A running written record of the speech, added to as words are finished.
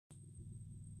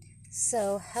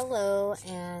So, hello,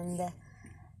 and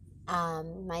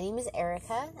my name is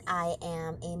Erica. I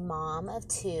am a mom of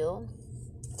two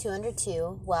under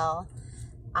two. Well,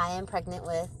 I am pregnant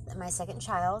with my second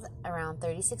child around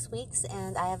 36 weeks,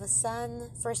 and I have a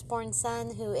firstborn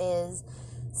son, who is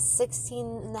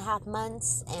 16 and a half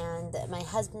months, and my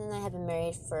husband and I have been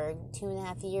married for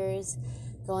 2.5 years,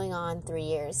 going on 3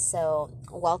 years. So,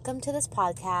 welcome to this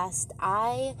podcast.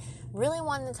 I really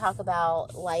wanted to talk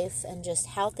about life and just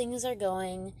how things are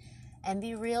going and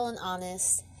be real and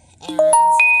honest. And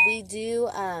we do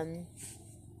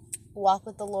walk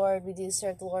with the Lord. We do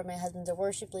serve the Lord. My husband's a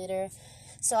worship leader.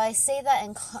 So I say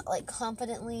that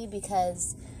confidently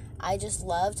because I just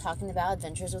love talking about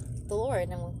adventures with the Lord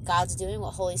and what God's doing,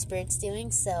 what Holy Spirit's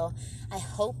doing. So I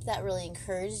hope that really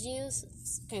encourages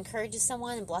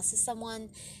someone and blesses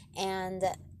someone. And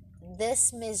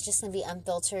this is just going to be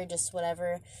unfiltered, just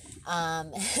whatever.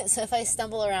 So if I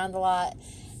stumble around a lot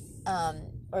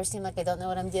or seem like I don't know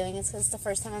what I'm doing, it's because it's the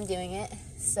first time I'm doing it.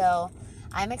 So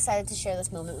I'm excited to share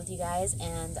this moment with you guys.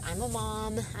 And I'm a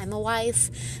mom, I'm a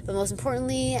wife, but most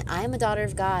importantly, I'm a daughter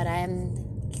of God. I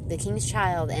am the King's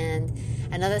child. And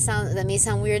I know that may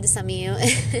sound weird to some of you.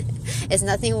 It's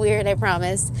nothing weird, I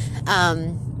promise.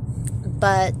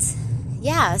 But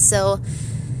yeah, so,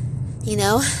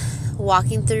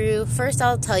 walking through, first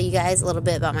I'll tell you guys a little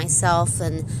bit about myself.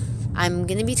 And I'm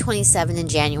going to be 27 in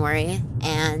January,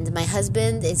 and my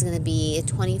husband is going to be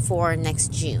 24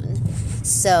 next June.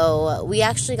 So we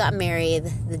actually got married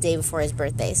the day before his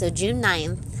birthday. So June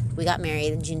 9th, we got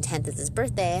married, and June 10th is his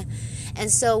birthday. And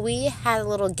so we had a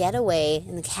little getaway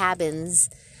in the cabins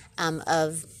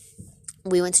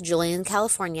we went to Julian,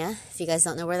 California, if you guys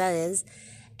don't know where that is.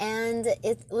 And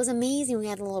it was amazing. We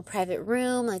had a little private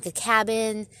room, like a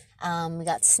cabin. We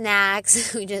got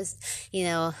snacks. We just,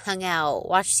 hung out,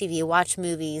 watched TV, watched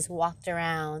movies, walked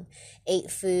around,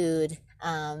 ate food,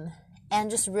 and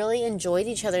just really enjoyed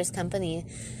each other's company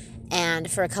and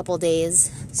for a couple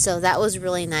days. So that was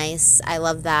really nice. I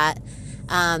love that.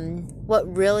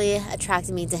 What really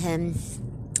attracted me to him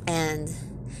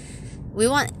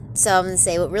I'm going to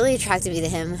say what really attracted me to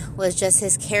him was just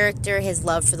his character, his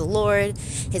love for the Lord,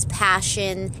 his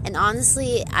passion. And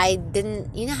honestly,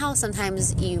 you know how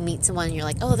sometimes you meet someone and you're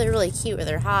like, oh, they're really cute or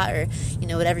they're hot or,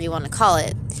 whatever you want to call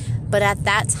it. But at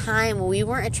that time, we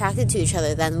weren't attracted to each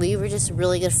other then. We were just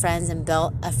really good friends and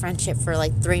built a friendship for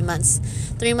like 3 months.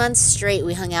 3 months straight,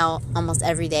 we hung out almost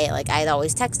every day. Like, I'd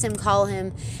always text him, call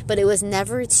him. But it was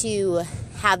never to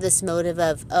have this motive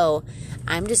of, oh,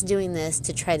 I'm just doing this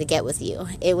to try to get with you.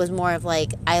 It was more of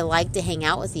like, I like to hang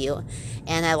out with you.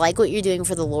 And I like what you're doing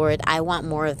for the Lord. I want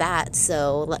more of that.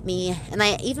 So and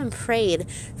I even prayed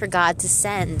for God to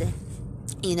send,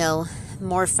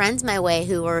 more friends my way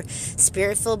who were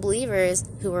spirit-filled believers,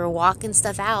 who were walking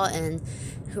stuff out and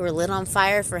who were lit on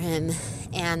fire for him.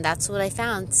 And that's what I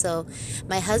found. So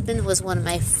my husband was one of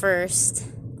my first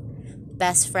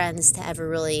best friends to ever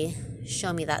really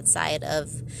show me that side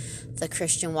of the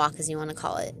Christian walk, as you want to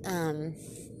call it.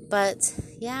 But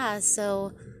yeah,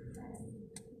 so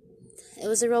it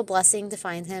was a real blessing to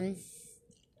find him.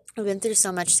 We've been through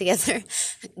so much together,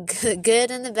 good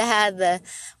and the bad.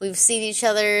 We've seen each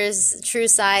other's true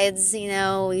sides,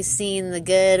 we've seen the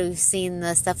good, we've seen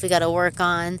the stuff we got to work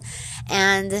on.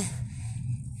 And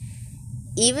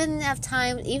even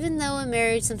though in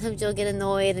marriage, sometimes you'll get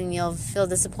annoyed and you'll feel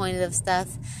disappointed of stuff,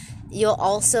 you'll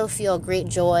also feel great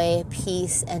joy,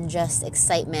 peace, and just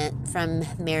excitement from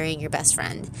marrying your best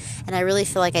friend. And I really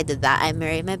feel like I did that. I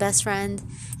married my best friend,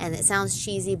 and it sounds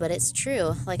cheesy, but it's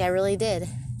true. Like, I really did.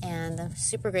 And I'm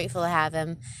super grateful to have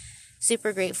him.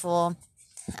 Super grateful.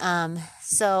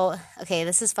 Okay,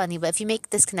 this is funny, but if you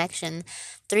make this connection,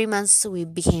 3 months we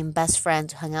became best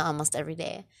friends, hung out almost every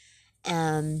day.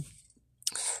 Then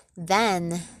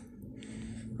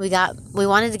we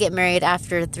wanted to get married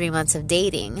after 3 months of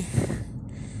dating.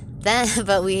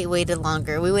 But we waited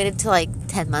longer. We waited till like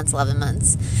 10 months, 11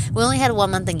 months. We only had a 1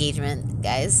 month engagement,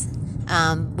 guys.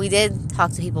 We did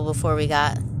talk to people before we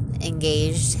got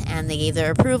engaged, and they gave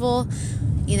their approval,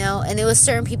 and it was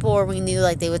certain people where we knew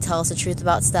like they would tell us the truth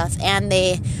about stuff, and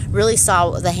they really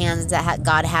saw the hands that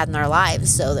God had in our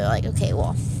lives. So they're like, okay,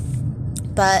 well,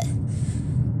 but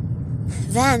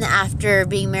then after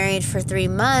being married for 3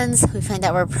 months, we find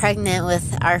out we're pregnant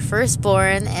with our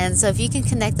firstborn. And so if you can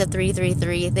connect the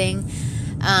 333 thing,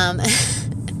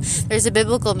 there's a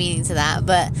biblical meaning to that,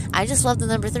 but I just love the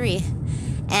number 3.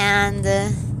 And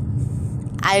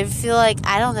I feel like,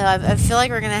 I feel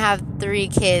like we're going to have 3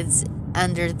 kids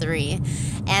under 3.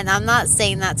 And I'm not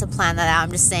saying that to plan that out.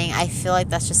 I'm just saying I feel like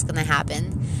that's just going to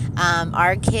happen.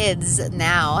 Our kids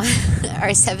now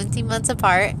are 17 months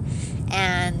apart,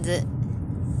 And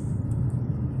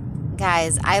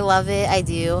guys, I love it. I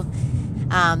do.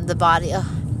 The body,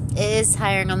 it is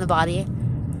tiring on the body,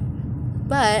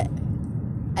 but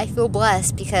I feel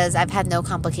blessed because I've had no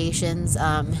complications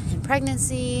in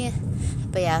pregnancy.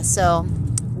 But yeah, so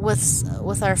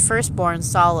with our firstborn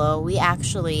Solo, we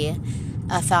actually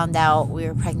found out we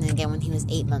were pregnant again when he was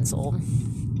 8 months old.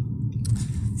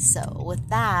 So with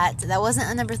that wasn't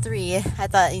a number 3. I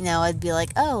thought, it'd be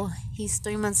like, oh, he's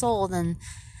 3 months old and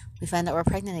we find out we're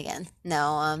pregnant again.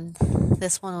 No,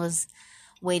 this one was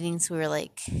waiting till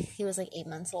he was 8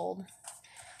 months old.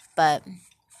 But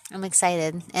I'm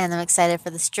excited, and I'm excited for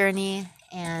this journey,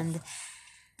 and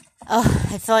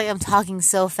I feel like I'm talking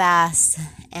so fast,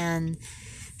 and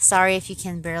sorry if you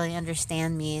can barely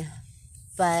understand me,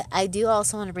 but I do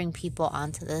also want to bring people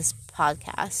onto this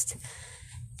podcast,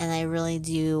 and I really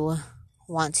do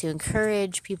want to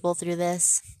encourage people through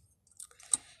this,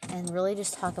 and really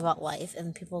just talk about life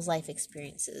and people's life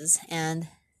experiences, and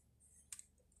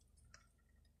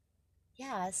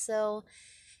yeah, so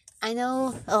I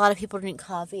know a lot of people drink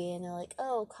coffee and they're like,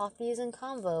 oh, coffee is in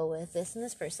convo with this and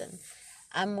this person.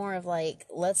 I'm more of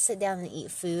let's sit down and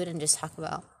eat food and just talk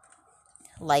about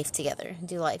life together,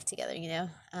 do life together,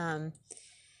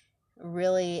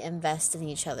 really invest in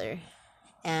each other.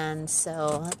 And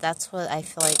so that's what I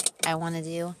feel like I want to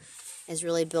do, is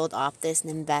really build off this and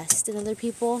invest in other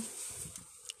people,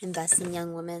 invest in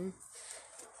young women,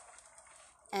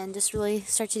 and just really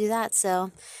start to do that.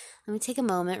 So let me take a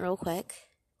moment real quick.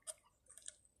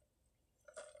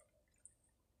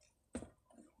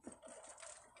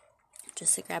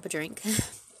 Just to grab a drink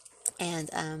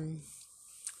and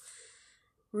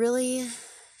really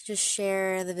just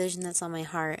share the vision that's on my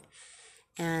heart.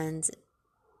 And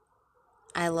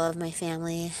I love my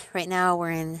family. Right now we're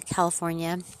in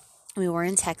California. We were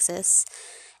in Texas,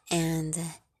 and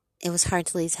it was hard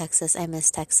to leave Texas. I miss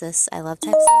Texas. I love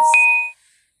Texas.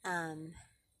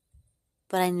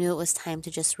 But I knew it was time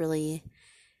to just really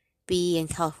be in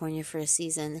California for a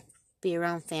season, be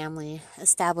around family,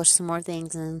 establish some more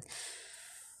things. And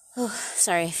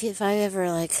sorry, if I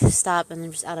ever stop and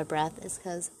I'm just out of breath, it's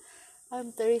because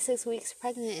I'm 36 weeks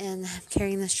pregnant and I'm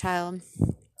carrying this child,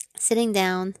 sitting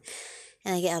down,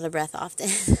 and I get out of breath often.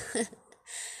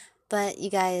 But you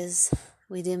guys,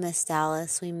 we do miss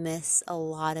Dallas. We miss a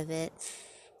lot of it,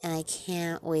 and I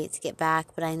can't wait to get back.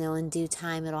 But I know in due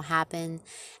time it'll happen,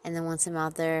 and then once I'm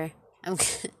out there, I'm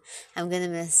gonna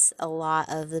miss a lot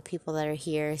of the people that are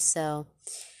here. So,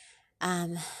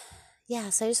 yeah,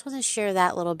 so I just want to share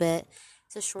that little bit.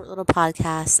 It's a short little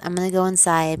podcast. I'm going to go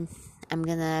inside. I'm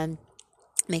going to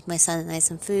make my son and I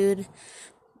some food.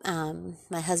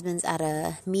 My husband's at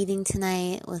a meeting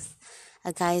tonight with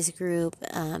a guys group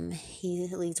he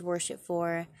leads worship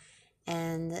for.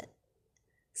 And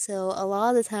so a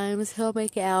lot of the times he'll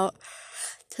make it out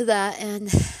to that.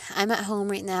 And I'm at home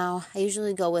right now. I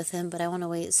usually go with him, but I want to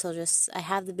wait till I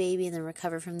have the baby and then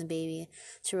recover from the baby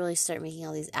to really start making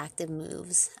all these active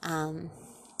moves. I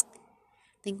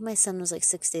think my son was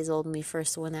 6 days old when we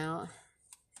first went out,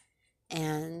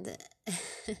 and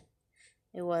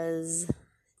it was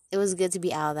good to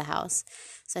be out of the house.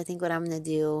 So I think what I'm going to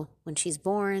do when she's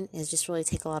born is just really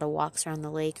take a lot of walks around the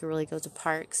lake, or really go to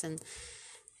parks and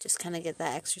just kind of get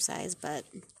that exercise. But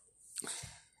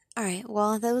all right,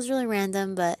 well, that was really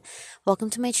random, but welcome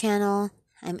to my channel.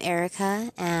 I'm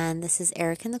Erica, and this is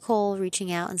Erica Nicole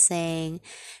reaching out and saying,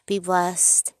 be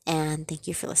blessed, and thank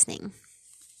you for listening.